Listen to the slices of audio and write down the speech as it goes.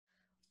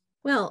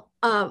Well,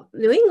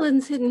 New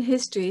England's hidden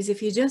histories,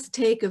 if you just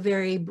take a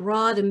very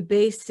broad and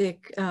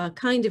basic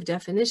kind of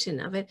definition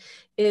of it,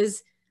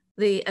 is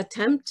the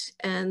attempt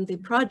and the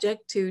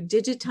project to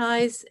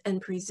digitize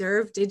and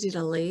preserve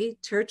digitally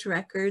church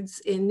records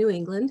in New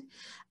England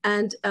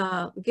and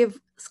give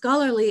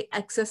scholarly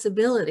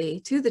accessibility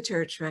to the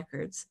church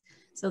records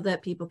so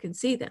that people can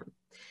see them.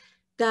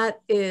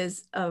 That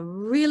is a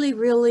really,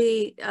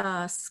 really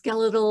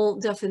skeletal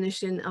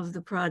definition of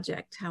the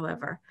project,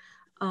 however.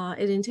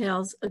 It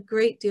entails a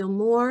great deal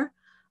more.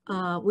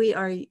 We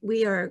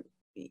are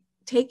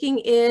taking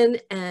in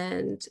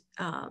and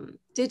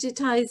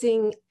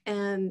digitizing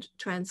and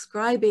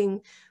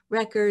transcribing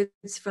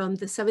records from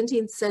the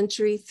 17th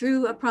century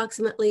through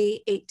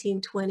approximately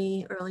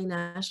 1820, early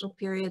national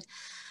period.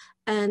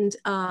 And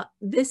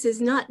this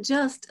is not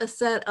just a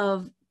set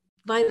of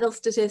vital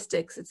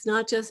statistics. It's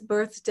not just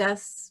births,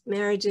 deaths,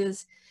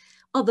 marriages,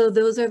 although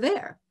those are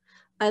there.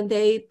 And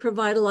they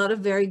provide a lot of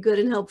very good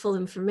and helpful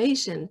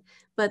information,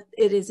 but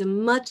it is a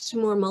much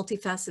more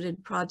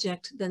multifaceted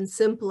project than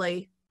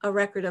simply a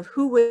record of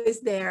who was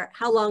there,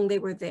 how long they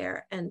were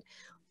there, and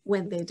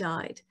when they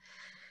died.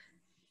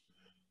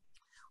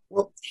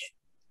 Well,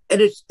 and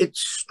it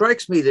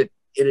strikes me that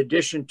in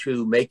addition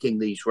to making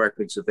these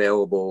records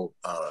available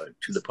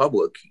to the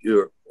public,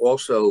 you're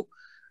also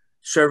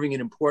serving an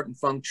important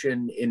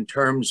function in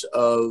terms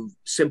of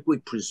simply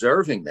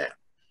preserving them,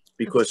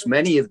 because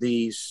many of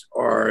these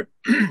are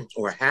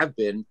or have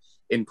been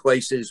in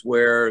places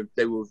where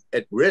they were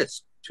at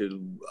risk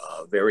to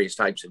various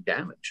types of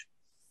damage.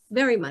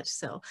 Very much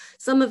so.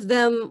 Some of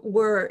them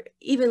were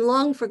even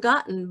long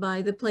forgotten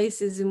by the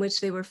places in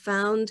which they were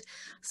found.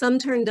 Some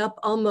turned up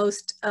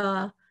almost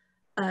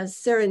as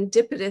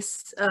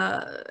serendipitous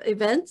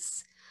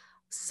events.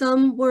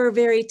 Some were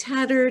very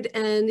tattered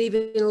and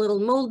even a little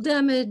mold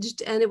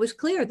damaged, and it was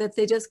clear that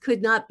they just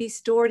could not be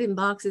stored in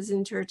boxes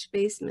in church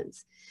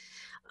basements.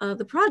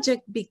 The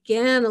project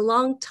began a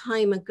long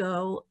time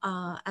ago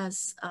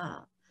as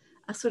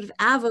a sort of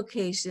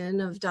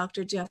avocation of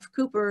Dr. Jeff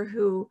Cooper,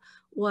 who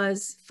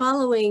was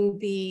following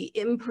the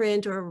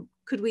imprint, or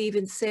could we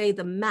even say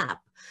the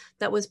map,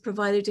 that was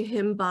provided to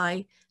him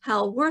by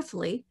Hal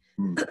Worthley,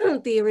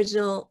 the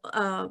original,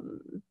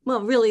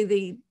 well, really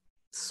the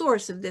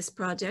source of this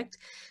project,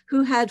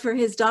 who had for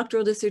his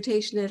doctoral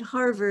dissertation at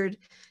Harvard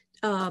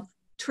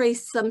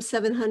traced some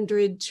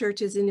 700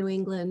 churches in New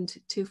England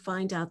to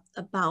find out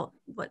about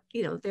what,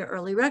 their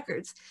early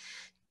records.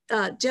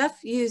 Jeff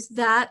used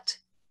that,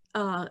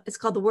 it's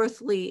called the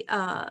Worthley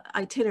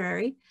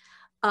itinerary,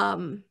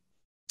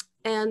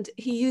 and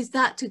he used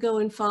that to go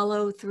and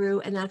follow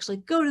through and actually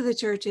go to the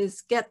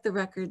churches, get the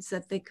records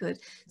that they could.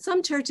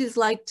 Some churches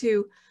like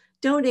to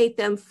donate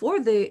them for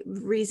the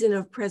reason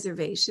of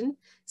preservation.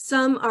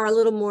 Some are a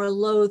little more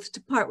loath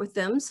to part with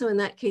them, so in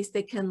that case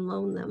they can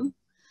loan them.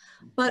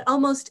 But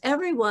almost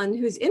everyone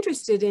who's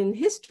interested in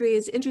history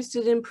is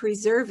interested in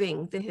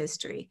preserving the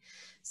history.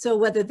 So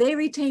whether they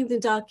retain the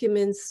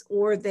documents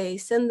or they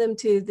send them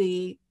to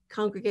the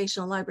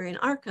Congregational Library and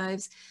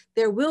Archives,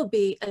 there will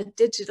be a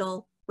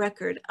digital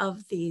record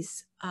of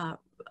these,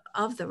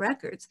 of the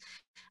records,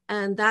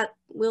 and that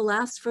will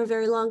last for a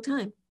very long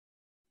time.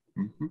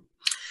 Mm-hmm.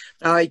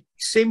 I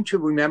seem to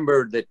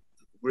remember that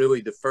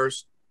really the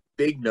first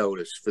big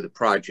notice for the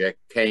project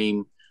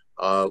came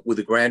with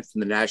a grant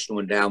from the National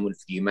Endowment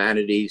for the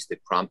Humanities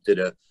that prompted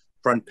a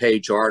front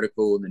page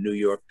article in the New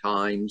York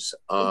Times.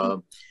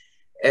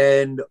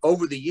 And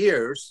over the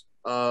years,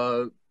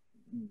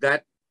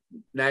 that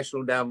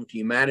National Endowment for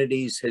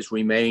Humanities has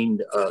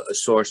remained a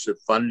source of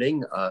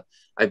funding.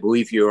 I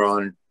believe you're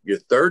on your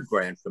third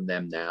grant from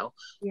them now.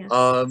 Yes.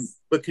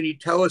 But can you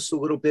tell us a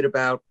little bit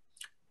about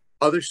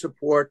other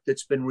support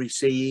that's been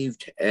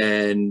received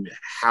and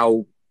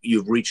how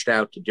you've reached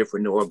out to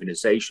different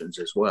organizations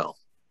as well?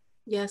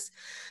 Yes.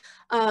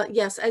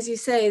 Yes, as you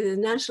say, the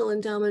National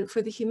Endowment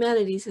for the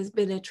Humanities has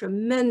been a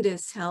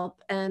tremendous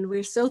help, and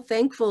we're so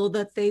thankful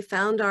that they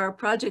found our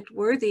project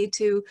worthy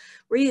to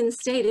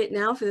reinstate it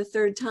now for the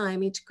third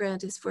time. Each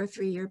grant is for a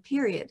 3-year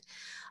period.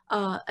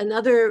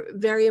 Another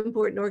very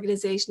important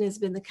organization has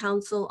been the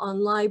Council on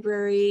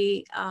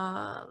Library,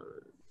 oh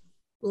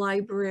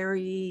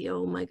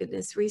my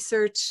goodness,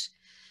 Research,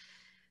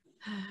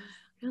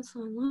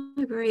 Council on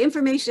Library,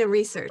 Information and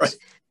Research. Right.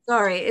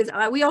 Sorry,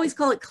 we always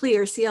call it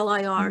CLIR,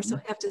 C-L-I-R, so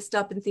I have to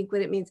stop and think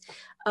what it means.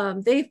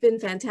 They've been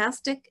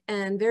fantastic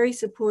and very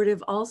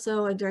supportive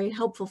also, and very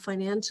helpful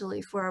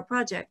financially for our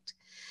project.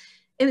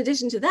 In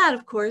addition to that,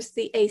 of course,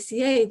 the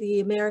ACA, the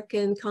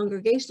American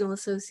Congregational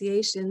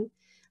Association,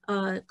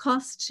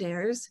 cost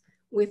shares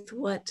with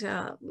what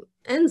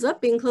ends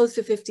up being close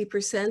to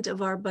 50%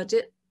 of our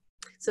budget.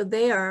 So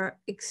they are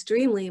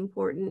extremely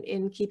important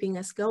in keeping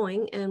us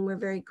going, and we're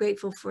very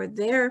grateful for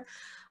their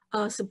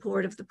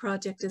support of the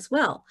project as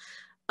well.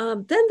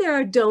 Then there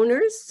are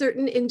donors,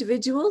 certain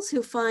individuals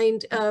who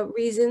find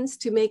reasons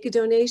to make a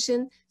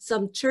donation.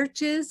 Some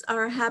churches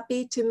are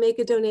happy to make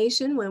a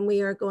donation when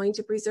we are going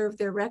to preserve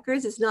their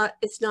records. It's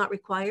not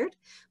required,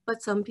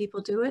 but some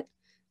people do it.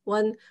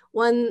 One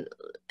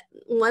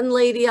one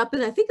lady up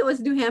in, I think it was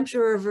New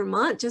Hampshire or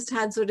Vermont, just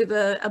had sort of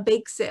a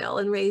bake sale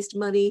and raised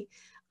money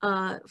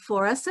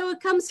for us. So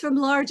it comes from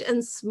large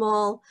and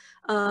small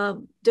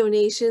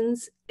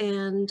donations,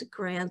 and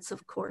grants,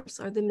 of course,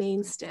 are the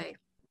mainstay.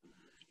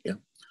 Yeah.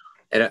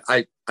 And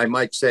I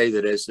might say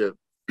that as a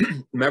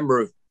member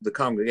of the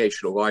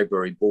Congregational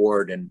Library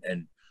Board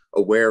and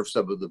aware of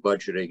some of the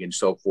budgeting and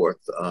so forth,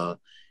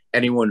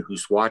 anyone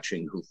who's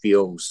watching who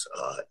feels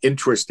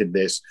interest in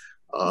this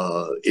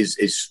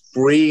is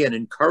free and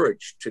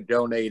encouraged to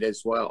donate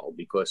as well,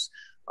 because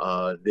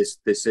this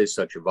is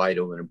such a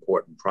vital and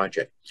important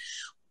project.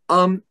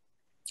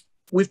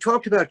 We've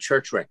talked about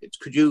church records.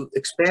 Could you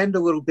expand a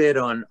little bit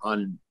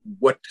on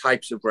what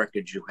types of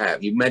records you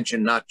have? You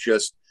mentioned not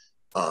just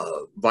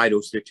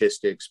vital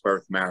statistics,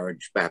 birth,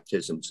 marriage,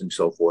 baptisms, and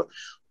so forth,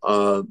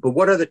 but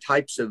what other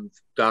types of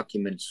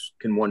documents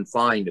can one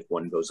find if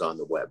one goes on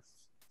the web?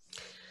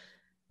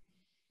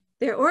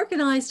 They're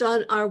organized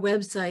on our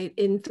website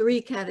in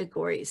 3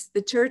 categories: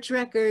 the church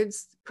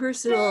records,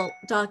 personal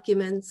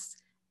documents,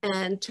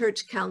 and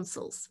church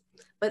councils.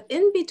 But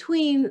in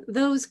between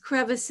those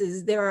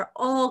crevices, there are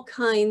all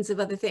kinds of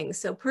other things.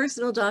 So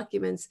personal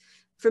documents,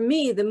 for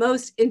me, the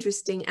most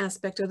interesting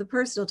aspect of the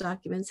personal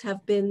documents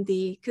have been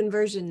the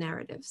conversion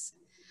narratives.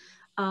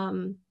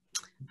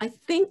 I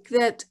think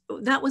that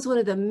was one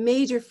of the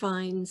major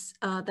finds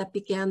that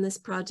began this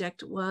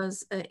project,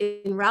 was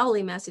in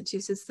Rowley,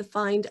 Massachusetts, the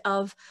find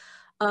of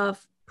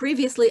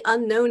previously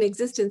unknown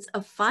existence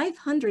of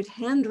 500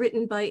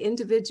 handwritten by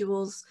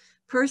individuals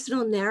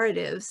personal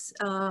narratives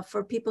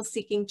for people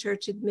seeking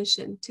church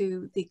admission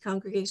to the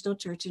Congregational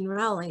Church in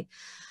Rowley.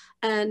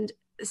 And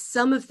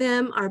some of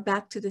them are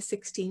back to the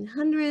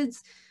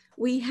 1600s.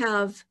 We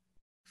have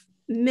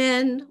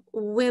men,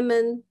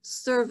 women,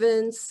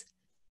 servants,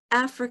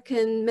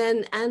 African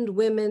men and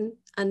women,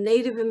 a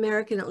Native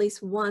American, at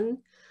least one,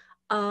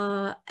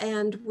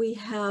 and we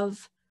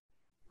have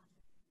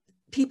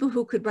people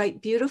who could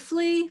write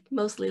beautifully,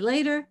 mostly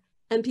later,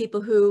 and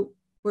people who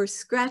were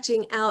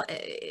scratching out,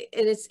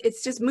 and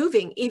it's just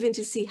moving even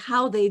to see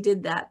how they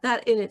did that.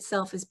 That in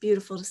itself is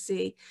beautiful to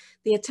see,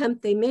 the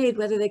attempt they made,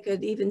 whether they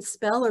could even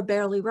spell or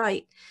barely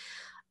write.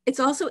 It's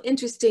also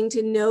interesting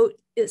to note,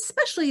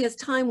 especially as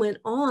time went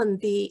on,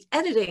 the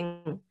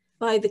editing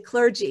by the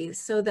clergy,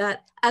 so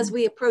that as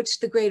we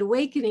approached the Great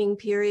Awakening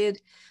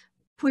period,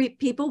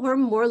 people were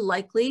more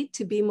likely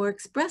to be more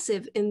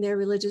expressive in their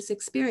religious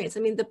experience. I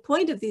mean, the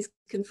point of these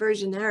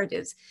conversion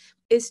narratives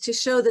is to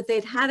show that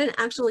they'd had an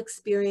actual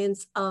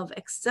experience of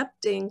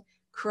accepting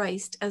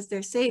Christ as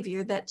their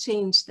savior that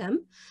changed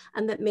them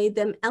and that made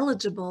them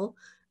eligible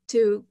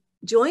to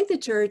join the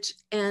church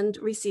and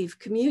receive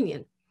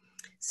communion.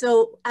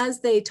 So as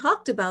they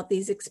talked about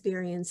these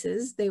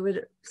experiences, they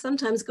would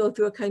sometimes go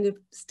through a kind of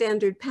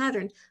standard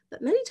pattern,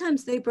 but many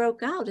times they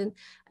broke out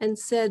and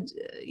said,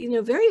 you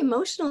know, very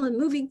emotional and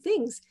moving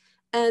things.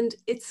 And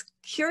it's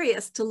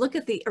curious to look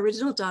at the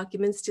original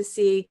documents to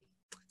see,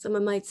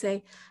 someone might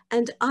say,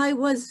 and I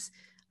was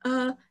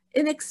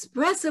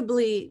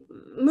inexpressibly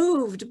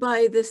moved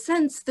by the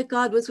sense that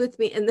God was with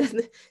me. And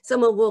then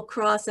someone will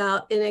cross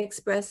out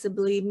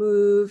inexpressibly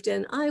moved,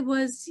 and I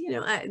was, you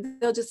know,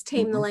 they'll just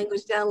tame the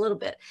language down a little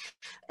bit.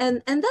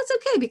 And that's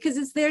okay, because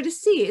it's there to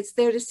see. It's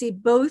there to see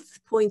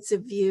both points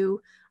of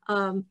view.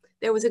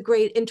 There was a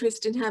great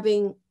interest in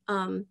having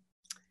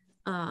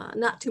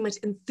not too much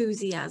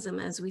enthusiasm,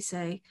 as we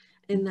say,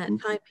 in that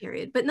time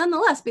period. But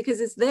nonetheless,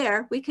 because it's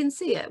there, we can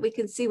see it. We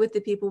can see what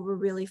the people were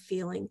really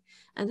feeling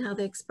and how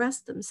they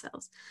expressed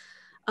themselves.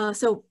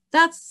 So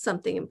that's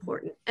something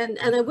important. And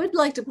I would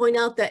like to point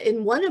out that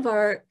in one of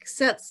our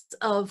sets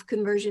of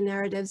conversion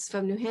narratives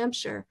from New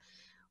Hampshire,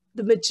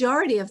 the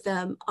majority of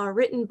them are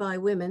written by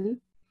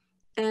women,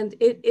 and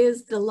it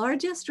is the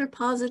largest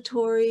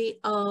repository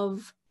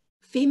of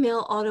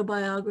female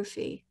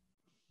autobiography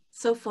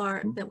so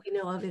far that we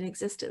know of in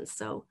existence.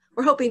 So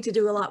we're hoping to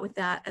do a lot with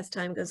that as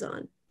time goes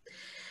on.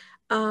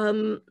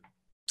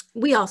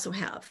 We also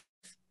have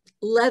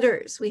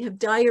letters, we have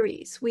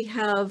diaries, we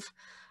have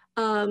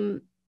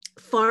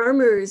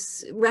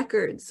farmers'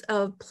 records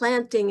of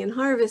planting and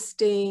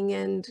harvesting,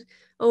 and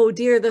oh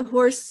dear, the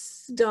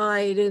horse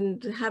died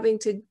and having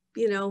to,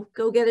 you know,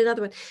 go get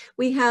another one.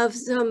 We have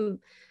some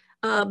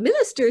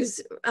ministers,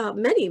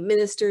 many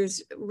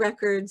ministers'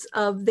 records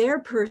of their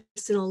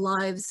personal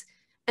lives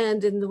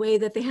and in the way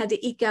that they had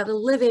to eke out a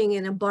living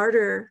in a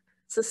barter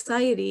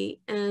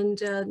society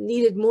and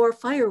needed more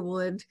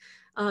firewood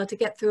to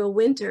get through a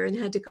winter and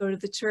had to go to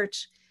the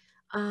church.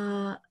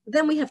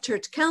 Then we have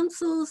church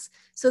councils,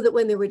 so that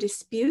when there were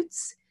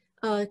disputes,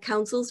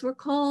 councils were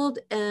called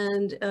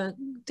and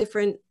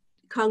different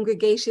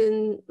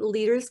congregation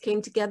leaders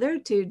came together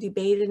to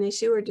debate an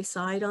issue or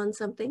decide on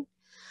something.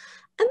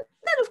 And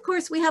then, of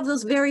course, we have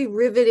those very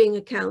riveting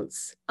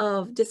accounts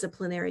of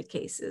disciplinary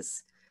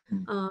cases,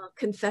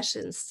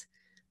 confessions.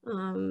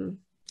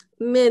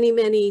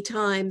 Many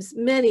times,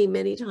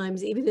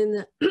 even in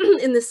the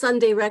in the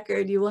Sunday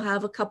record, you will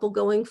have a couple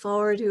going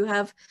forward who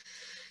have,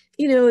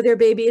 you know, their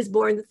baby is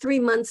born 3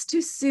 months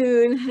too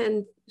soon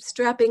and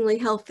strappingly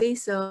healthy,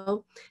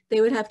 so they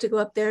would have to go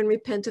up there and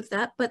repent of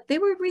that, but they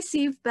were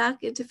received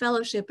back into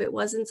fellowship. It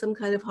wasn't some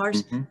kind of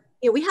harsh,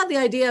 we had the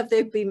idea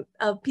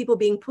of people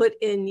being put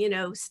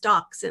in,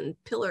 stocks and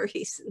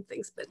pillories and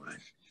things, but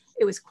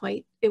it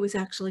was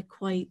actually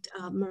quite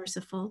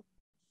merciful.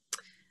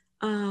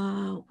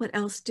 What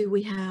else do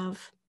we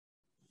have?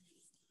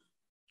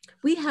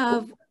 We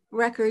have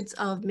records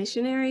of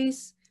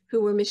missionaries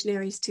who were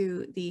missionaries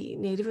to the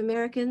Native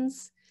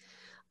Americans,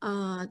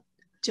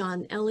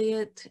 John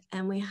Eliot,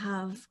 and we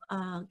have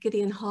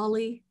Gideon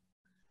Hawley,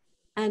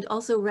 and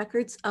also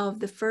records of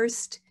the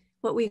first,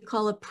 what we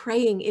call a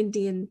praying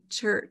Indian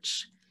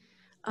church,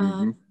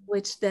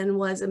 which then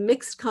was a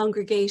mixed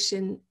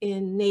congregation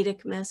in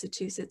Natick,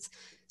 Massachusetts.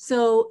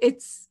 So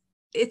it's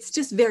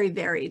just very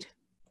varied.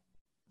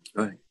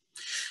 Right.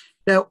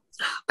 Now,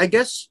 I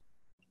guess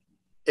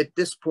at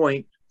this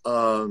point,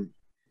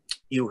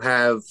 you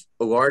have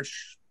a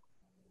large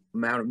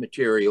amount of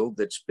material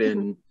that's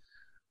been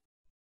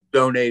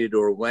donated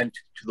or went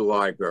to the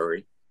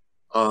library.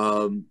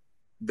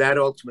 That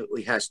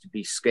ultimately has to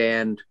be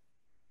scanned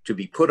to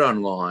be put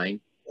online,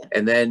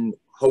 and then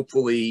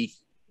hopefully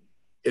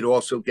it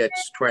also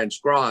gets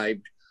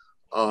transcribed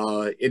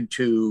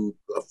into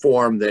a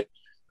form that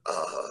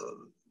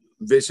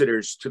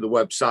visitors to the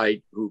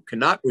website who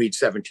cannot read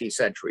 17th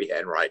century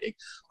handwriting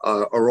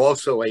are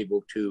also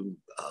able to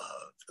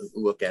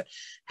look at.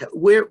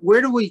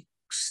 Where do we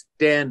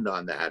stand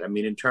on that? I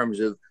mean, in terms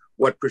of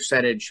what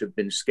percentage have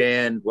been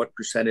scanned, what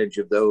percentage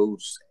of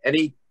those,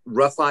 any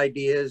rough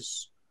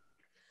ideas?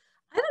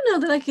 I don't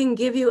know that I can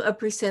give you a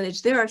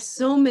percentage. There are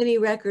so many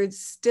records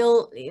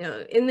still,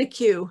 in the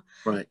queue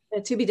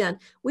to be done.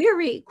 We are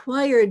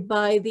required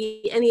by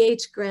the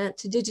NEHH grant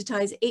to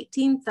digitize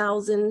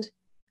 18,000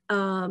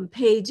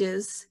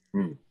 pages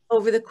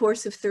over the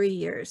course of 3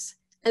 years.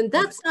 And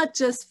that's not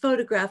just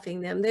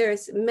photographing them.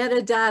 There's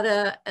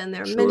metadata, and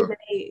there are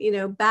many,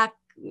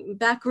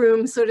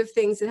 backroom sort of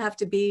things that have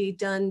to be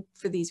done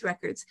for these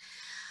records.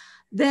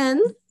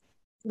 Then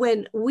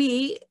when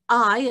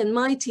I and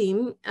my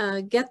team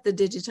get the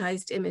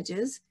digitized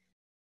images,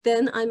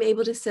 then I'm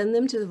able to send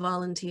them to the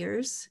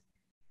volunteers,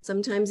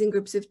 sometimes in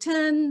groups of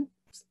 10,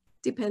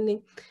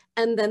 depending,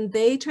 and then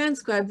they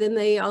transcribe them.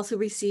 They also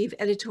receive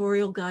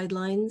editorial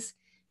guidelines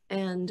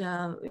and,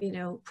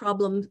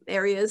 problem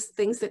areas,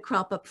 things that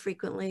crop up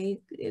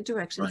frequently,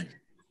 directions.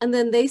 And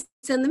then they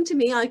send them to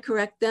me, I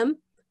correct them.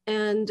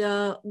 And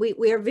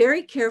we are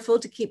very careful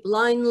to keep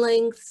line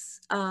lengths.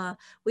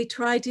 We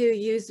try to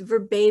use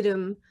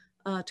verbatim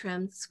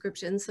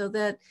transcription so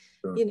that,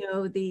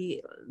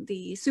 the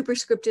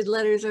superscripted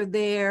letters are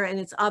there and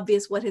it's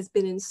obvious what has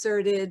been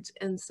inserted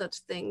and such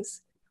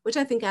things, which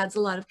I think adds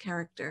a lot of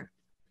character.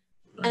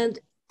 And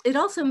it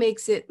also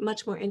makes it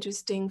much more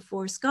interesting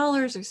for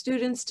scholars or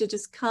students to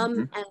just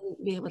come and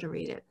be able to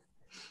read it.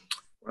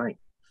 Right.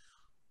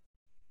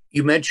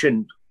 You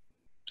mentioned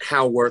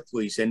Hal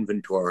Worthley's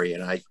inventory,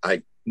 and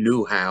I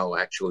knew Hal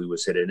actually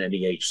was at an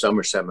NEHH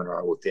summer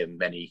seminar with him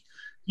many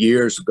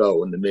years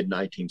ago in the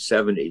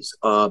mid-1970s.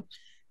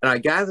 And I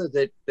gather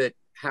that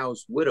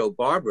Hal's widow,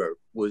 Barbara,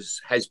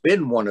 has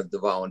been one of the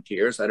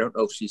volunteers. I don't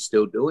know if she's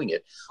still doing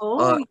it.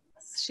 Oh,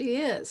 yes, she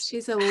is.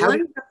 She's a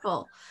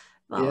wonderful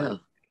volunteer.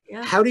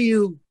 Yeah. How do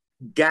you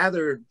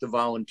gather the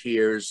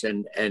volunteers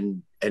and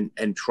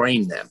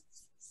train them?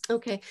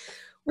 Okay.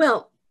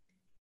 Well,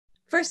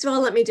 first of all,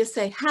 let me just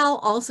say, Hal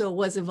also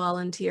was a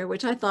volunteer,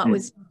 which I thought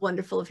was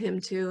wonderful of him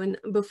too. And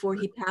before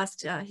he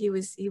passed, he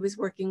was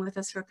working with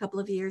us for a couple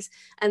of years.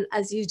 And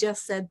as you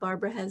just said,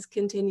 Barbara has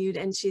continued,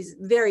 and she's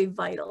very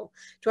vital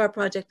to our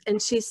project.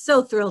 And she's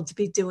so thrilled to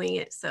be doing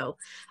it. So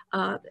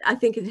I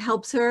think it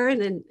helps her,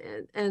 and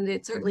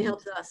it certainly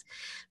helps us.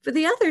 For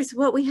the others,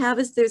 what we have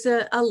is there's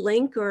a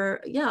link a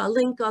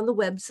link on the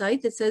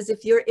website that says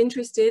if you're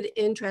interested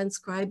in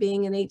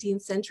transcribing an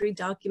 18th century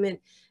document,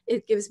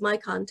 it gives my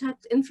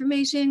contact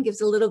information,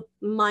 gives a little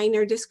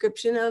minor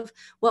description of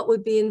what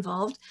would be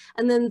involved.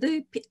 And then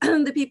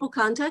the people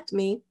contact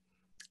me.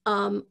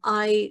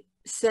 I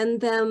send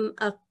them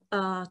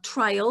a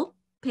trial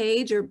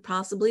page, or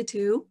possibly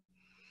two,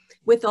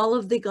 with all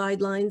of the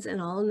guidelines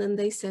and all, and then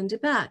they send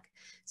it back.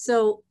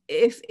 So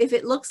if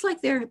it looks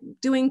like they're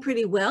doing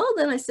pretty well,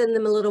 then I send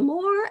them a little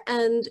more,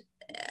 and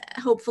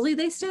hopefully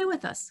they stay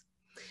with us.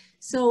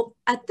 So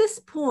at this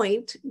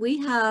point, we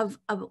have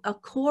a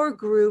core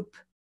group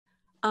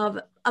of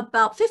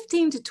about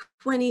 15 to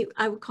 20,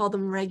 I would call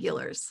them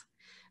regulars.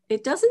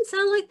 It doesn't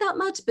sound like that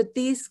much, but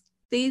these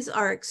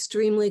are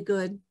extremely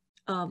good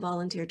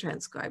volunteer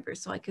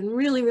transcribers. So I can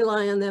really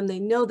rely on them. They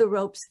know the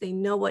ropes, they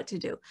know what to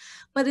do.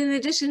 But in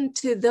addition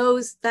to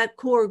that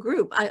core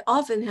group, I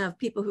often have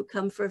people who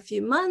come for a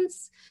few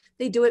months.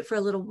 They do it for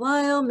a little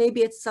while.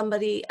 Maybe it's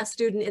a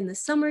student in the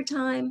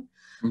summertime.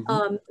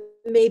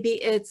 Maybe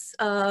it's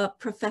a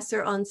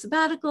professor on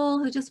sabbatical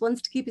who just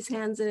wants to keep his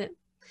hands in it.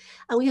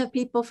 And we have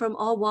people from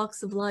all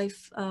walks of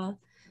life,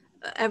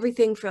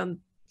 everything from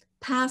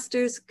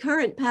pastors,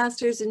 current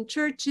pastors in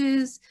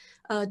churches,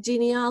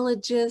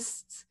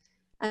 genealogists,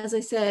 as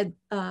I said,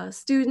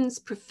 students,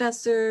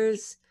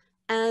 professors,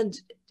 and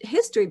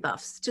history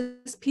buffs,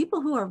 just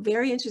people who are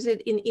very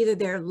interested in either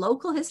their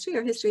local history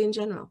or history in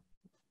general.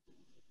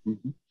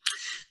 Mm-hmm.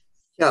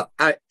 Yeah,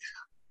 I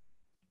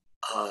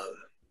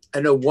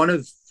know one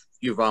of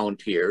your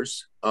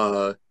volunteers,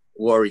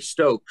 Laurie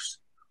Stokes,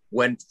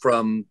 went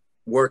from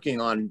working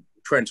on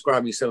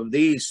transcribing some of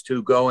these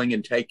to going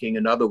and taking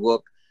another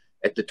look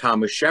at the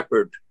Thomas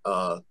Shepard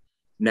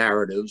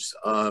narratives,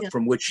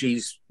 from which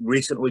she's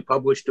recently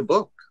published a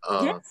book.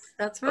 Yes,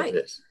 that's right.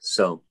 This.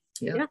 So,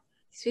 yeah.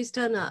 She's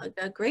done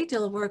a great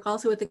deal of work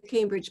also with the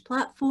Cambridge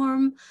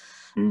platform,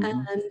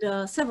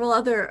 and several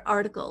other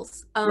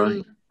articles.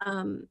 Right.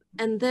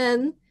 And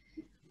then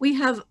we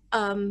have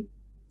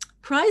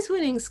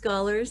prize-winning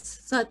scholars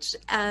such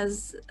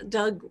as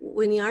Doug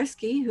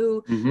Winiarski,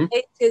 who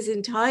made his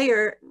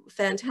entire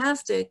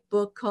fantastic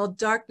book called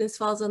Darkness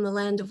Falls on the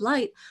Land of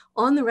Light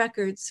on the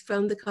records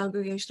from the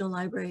Congregational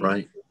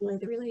Library and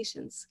the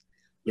Relations.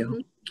 Yeah.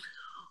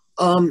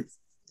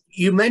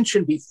 You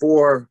mentioned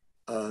before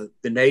the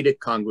NEHH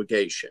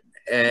congregation,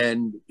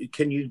 and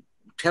can you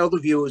tell the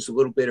viewers a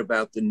little bit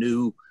about the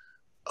new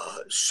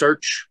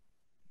search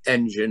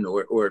engine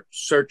or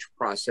search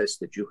process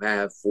that you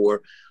have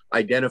for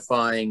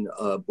identifying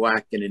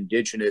Black and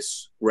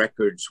Indigenous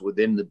records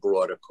within the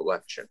broader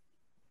collection?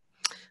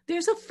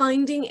 There's a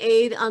finding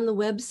aid on the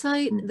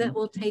website that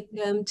will take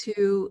them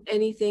to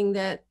anything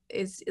that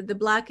is the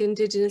Black,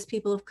 Indigenous,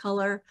 people of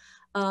color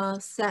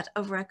set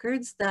of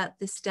records that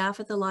the staff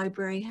at the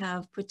library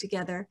have put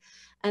together.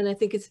 And I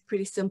think it's a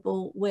pretty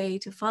simple way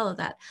to follow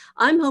that.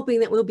 I'm hoping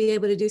that we'll be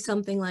able to do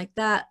something like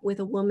that with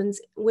a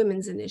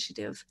women's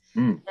initiative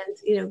and,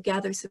 you know,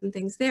 gather some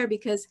things there,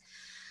 because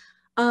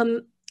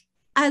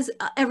as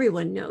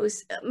everyone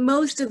knows,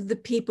 most of the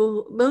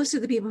people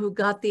who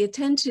got the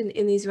attention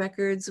in these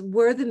records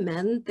were the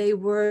men. They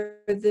were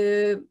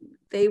the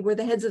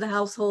heads of the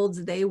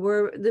households. They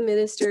were the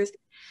ministers,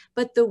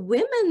 but the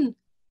women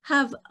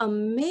have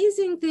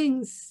amazing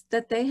things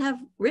that they have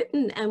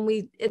written, and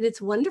it's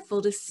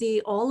wonderful to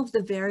see all of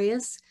the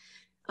various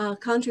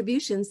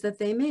contributions that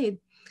they made.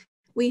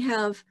 We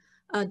have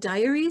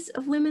diaries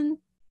of women.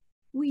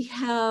 We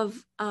have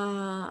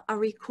a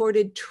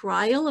recorded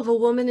trial of a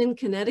woman in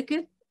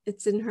Connecticut.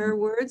 It's in her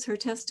words, her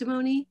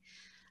testimony.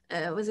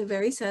 It was a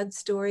very sad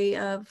story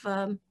of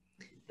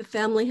the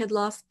family had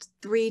lost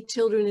 3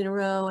 children in a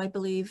row, I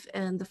believe,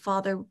 and the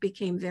father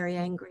became very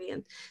angry.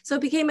 And so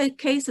it became a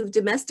case of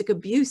domestic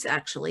abuse,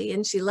 actually,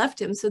 and she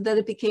left him, so that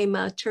it became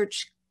a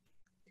church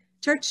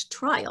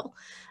trial.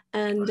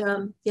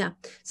 And yeah,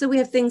 so we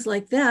have things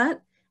like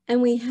that.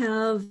 And we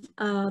have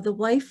the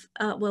wife,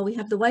 we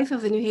have the wife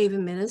of a New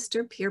Haven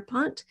minister,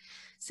 Pierpont,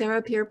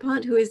 Sarah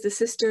Pierpont, who is the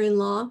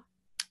sister-in-law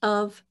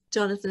of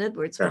Jonathan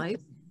Edwards'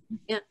 wife.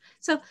 Yeah,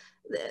 so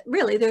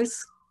really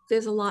there's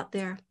a lot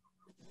there.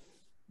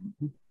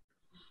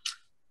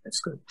 That's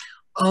good.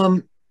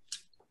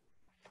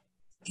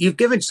 You've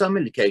given some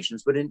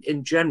indications, but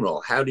in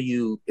general, how do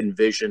you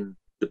envision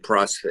the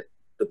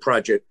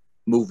project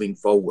moving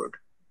forward?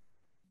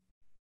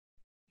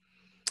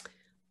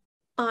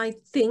 I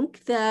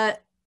think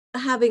that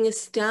having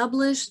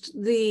established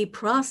the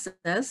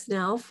process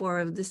now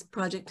for this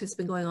project has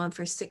been going on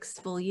for 6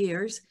 full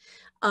years,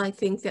 I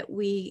think that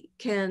we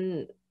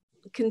can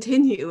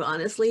continue,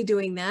 honestly,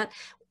 doing that,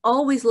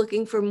 always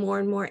looking for more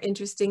and more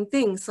interesting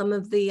things. Some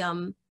of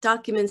the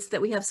documents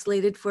that we have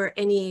slated for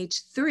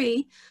NEHH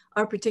 3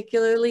 are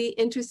particularly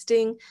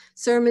interesting.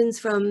 Sermons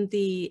from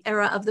the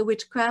era of the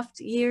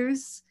witchcraft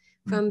years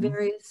from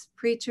various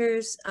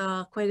preachers,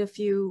 quite a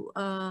few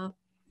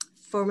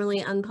formerly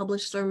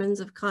unpublished sermons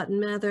of Cotton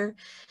Mather,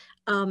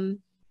 and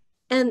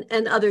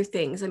other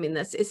things. I mean,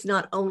 it's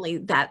not only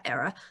that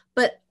era,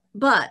 but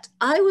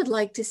I would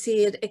like to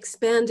see it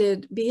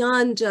expanded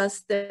beyond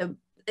just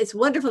it's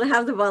wonderful to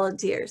have the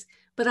volunteers,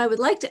 but I would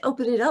like to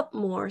open it up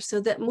more so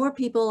that more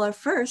people are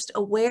first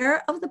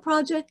aware of the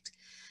project,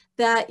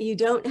 that you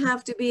don't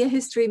have to be a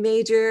history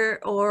major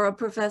or a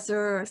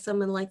professor or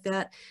someone like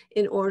that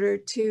in order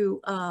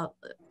to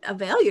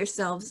avail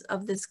yourselves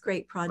of this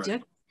great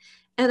project.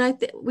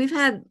 And we've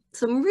had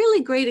some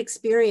really great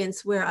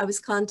experience where I was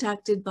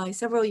contacted by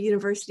several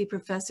university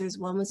professors.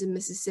 One was in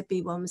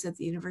Mississippi, one was at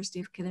the University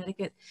of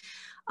Connecticut,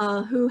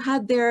 who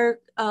had their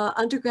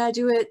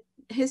undergraduate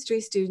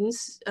history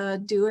students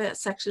do a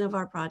section of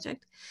our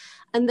project.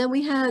 And then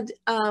we had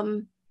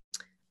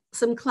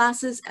some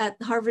classes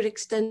at Harvard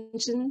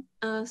Extension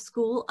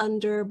School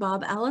under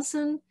Bob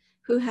Allison,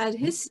 who had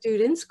his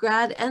students,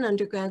 grad and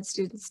undergrad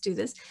students, do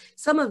this.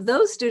 Some of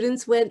those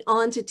students went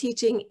on to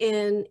teaching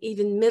in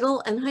even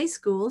middle and high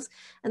schools,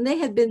 and they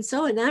had been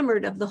so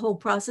enamored of the whole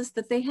process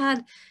that they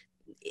had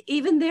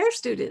even their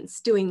students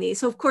doing these.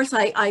 So of course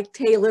I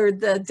tailored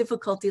the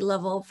difficulty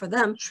level for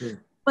them. Sure.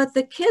 But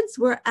the kids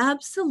were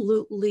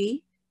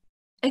absolutely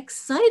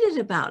excited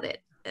about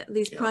it,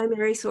 these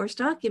primary source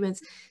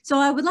documents. So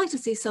I would like to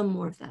see some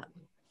more of that.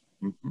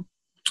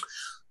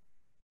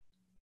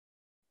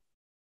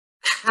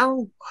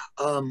 How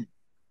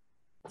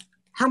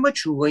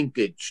much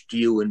linkage do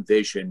you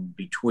envision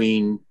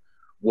between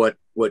what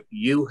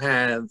you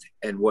have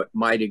and what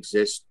might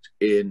exist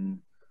in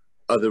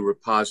other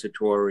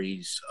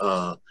repositories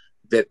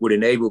that would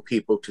enable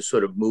people to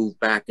sort of move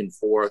back and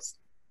forth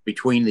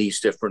between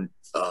these different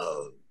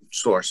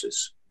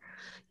sources?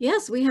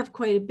 Yes, we have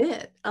quite a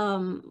bit.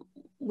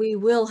 We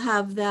will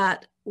have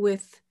that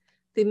with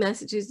the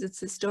Massachusetts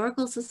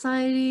Historical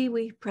Society.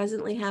 We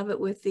presently have it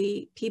with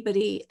the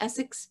Peabody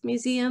Essex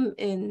Museum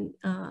in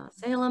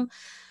Salem,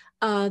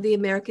 the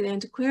American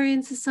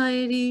Antiquarian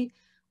Society,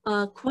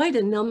 quite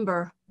a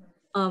number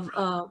of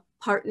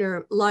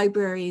partner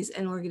libraries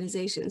and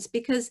organizations,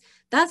 because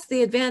that's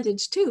the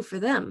advantage too for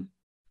them,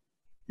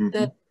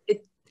 that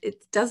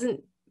it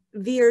doesn't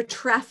veer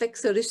traffic,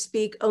 so to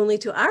speak, only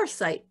to our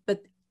site,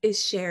 but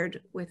is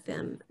shared with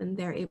them, and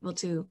they're able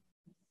to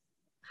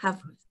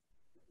have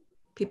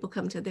people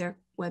come to their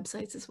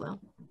websites as well.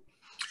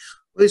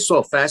 This is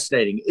all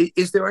fascinating.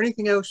 Is there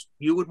anything else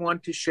you would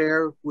want to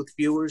share with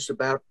viewers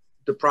about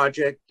the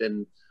project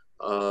and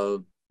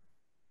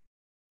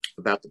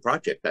about the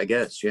project, I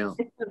guess? Yeah.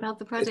 About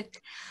the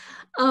project.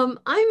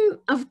 I'm,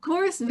 of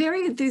course,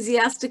 very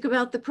enthusiastic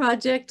about the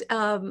project.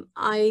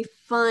 I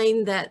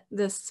find that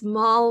the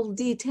small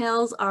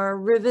details are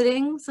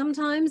riveting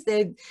sometimes.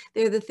 They're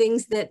the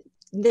things that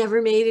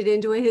never made it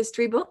into a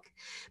history book,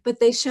 but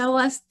they show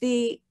us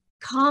the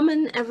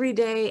common,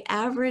 everyday,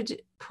 average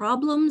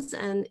problems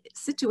and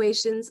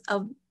situations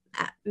of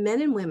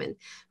men and women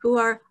who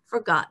are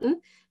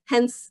forgotten,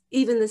 hence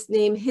even this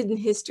name, Hidden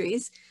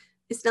Histories.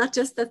 It's not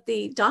just that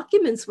the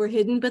documents were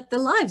hidden, but the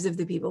lives of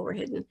the people were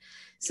hidden.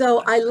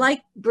 So I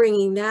like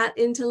bringing that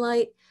into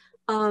light.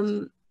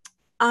 What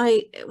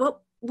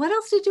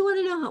else did you want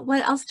to know?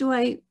 What else do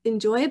I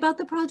enjoy about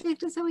the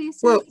project? Is that what you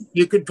said? Well,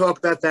 you could talk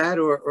about that,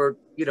 or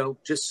you know,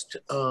 just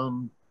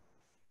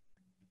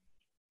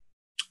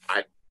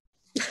I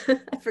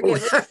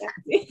forget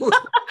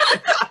what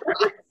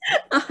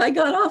I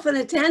got off on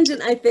a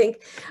tangent, I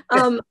think.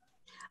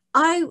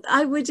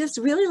 I would just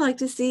really like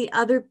to see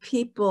other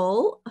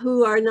people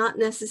who are not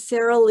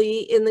necessarily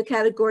in the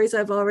categories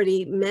I've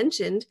already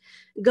mentioned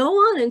go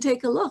on and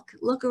take a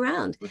look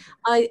around.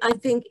 I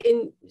think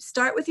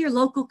start with your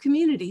local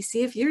community.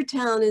 See if your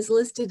town is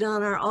listed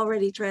on our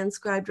already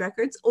transcribed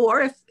records,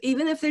 or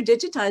even if they're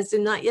digitized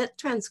and not yet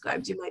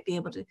transcribed, you might be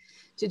able to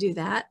do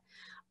that.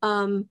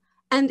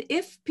 And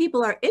if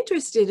people are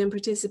interested in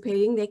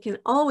participating, they can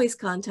always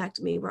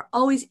contact me. We're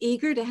always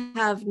eager to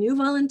have new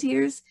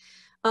volunteers.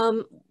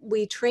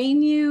 We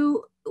train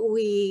you,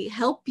 we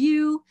help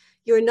you.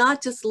 You're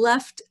not just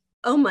left,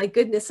 oh my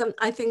goodness.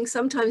 I think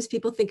sometimes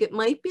people think it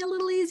might be a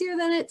little easier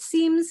than it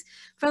seems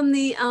from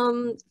the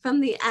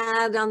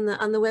ad on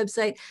the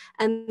website,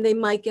 and they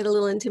might get a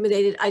little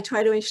intimidated. I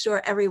try to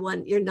assure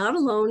everyone, you're not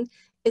alone.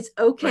 It's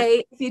okay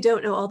right. If you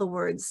don't know all the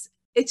words.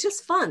 It's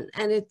just fun,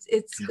 and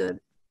it's good.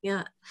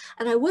 Yeah.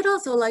 And I would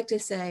also like to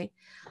say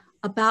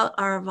about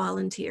our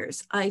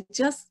volunteers, I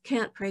just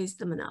can't praise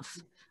them enough.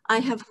 I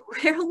have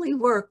rarely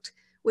worked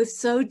with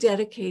so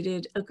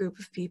dedicated a group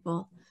of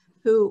people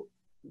who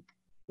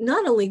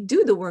not only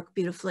do the work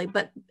beautifully,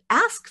 but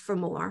ask for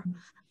more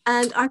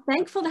and are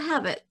thankful to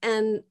have it.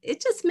 And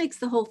it just makes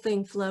the whole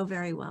thing flow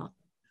very well.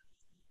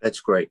 That's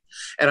great.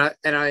 And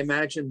I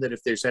imagine that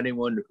if there's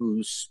anyone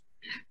who's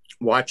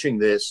watching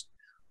this,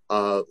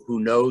 who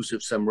knows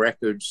of some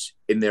records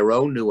in their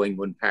own New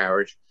England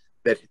parish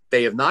that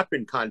they have not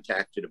been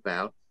contacted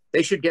about,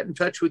 they should get in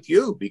touch with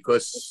you,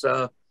 because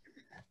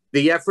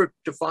the effort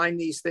to find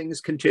these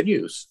things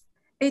continues.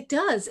 It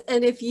does.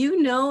 And if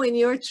you know in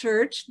your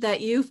church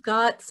that you've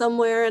got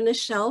somewhere on a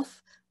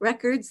shelf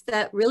records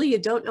that really you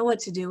don't know what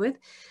to do with,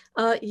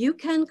 you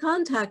can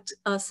contact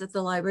us at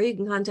the library. You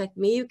can contact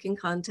me. You can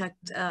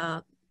contact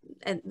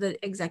the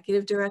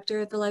executive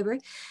director at the library,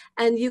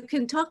 and you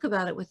can talk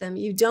about it with them.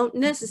 You don't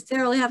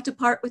necessarily have to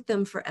part with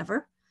them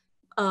forever,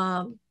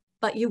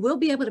 but you will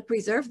be able to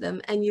preserve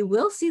them, and you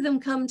will see them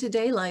come to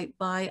daylight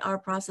by our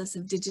process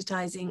of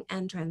digitizing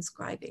and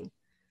transcribing.